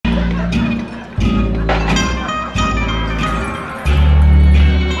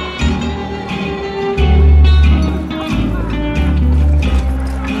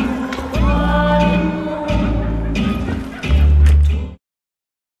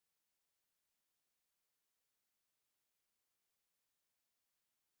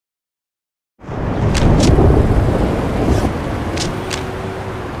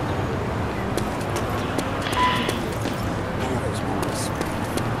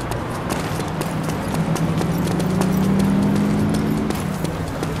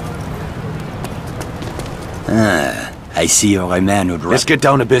I see you're a man who'd... Let's get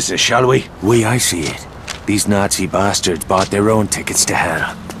down to business, shall we? I see it. These Nazi bastards bought their own tickets to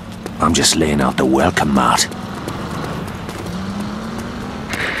hell. I'm just laying out the welcome mat.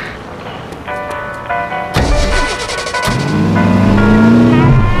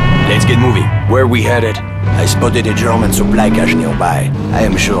 Let's get moving. Where are we headed? I spotted a German supply cache nearby. I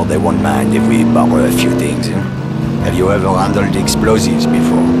am sure they won't mind if we borrow a few things. Have you ever handled explosives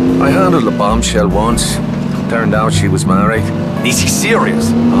before? I handled a bombshell once. Turned out she was married. This is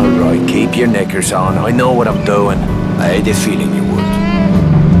serious. Alright, keep your knickers on. I know what I'm doing. I had a feeling you would.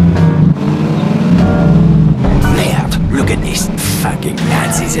 Merde, look at these fucking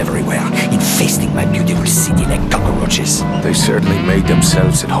Nazis everywhere, infesting my beautiful city like cockroaches. They certainly made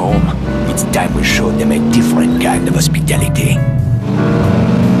themselves at home. It's time we showed them a different kind of hospitality.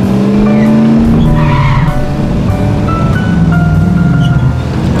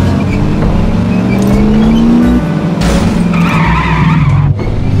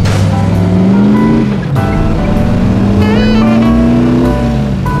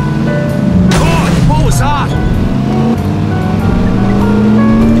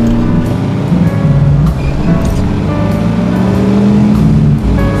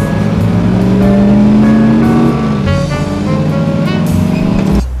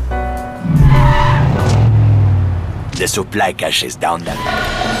 The supply cache is down there.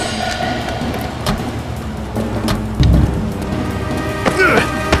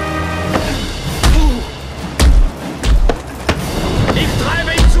 Ich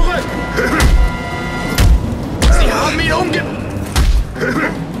treibe ihn zurück! Sie haben ihn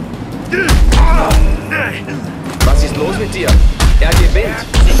Was ist los mit dir? Er gewinnt.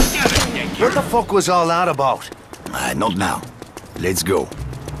 What the fuck was all that about? Not now. Let's go.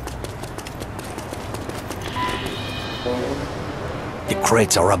 The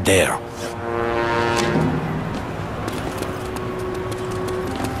crates are up there.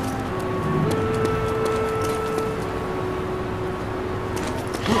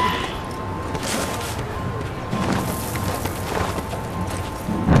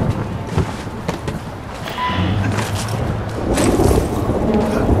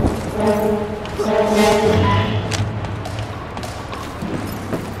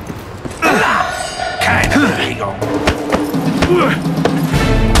 Keine Bewegung.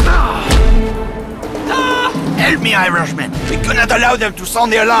 Help me, Irishman! We cannot allow them to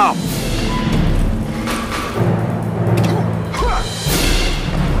sound the alarm!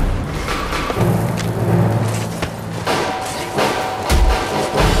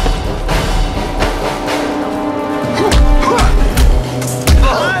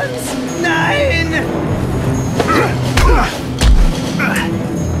 Nein!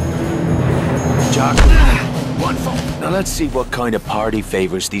 Now let's see what kind of party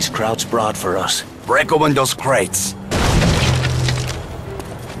favors these Krauts brought for us. Break open those crates.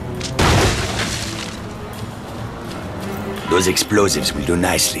 Those explosives will do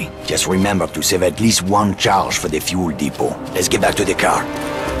nicely. Just remember to save at least one charge for the fuel depot. Let's get back to the car.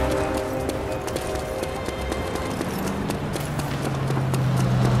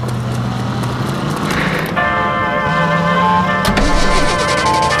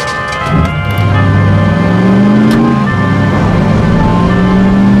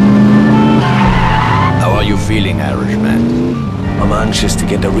 Feeling, Irishman? I'm anxious to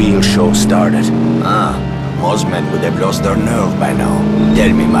get the real show started. Most men would have lost their nerve by now.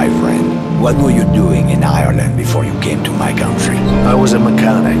 Tell me, my friend, what were you doing in Ireland before you came to my country? I was a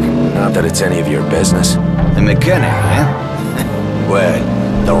mechanic. Not that it's any of your business. A mechanic, eh?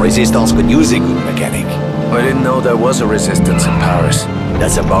 Well, the Resistance could use a good mechanic. I didn't know there was a resistance in Paris.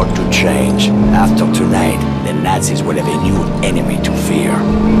 That's about to change. After tonight, the Nazis will have a new enemy to fear.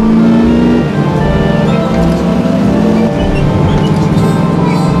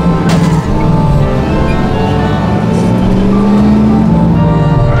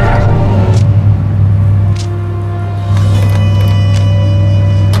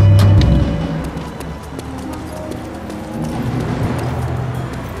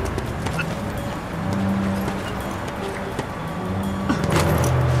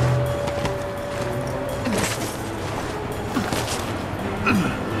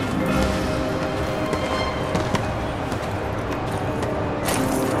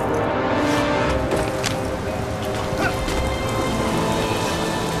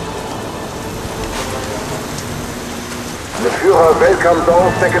 The Führer welcomes all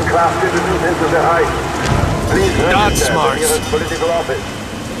second-class citizens into the heights. Please register at the nearest political office.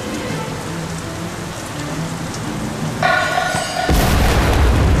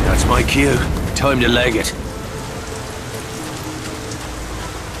 That's my cue. Time to leg it.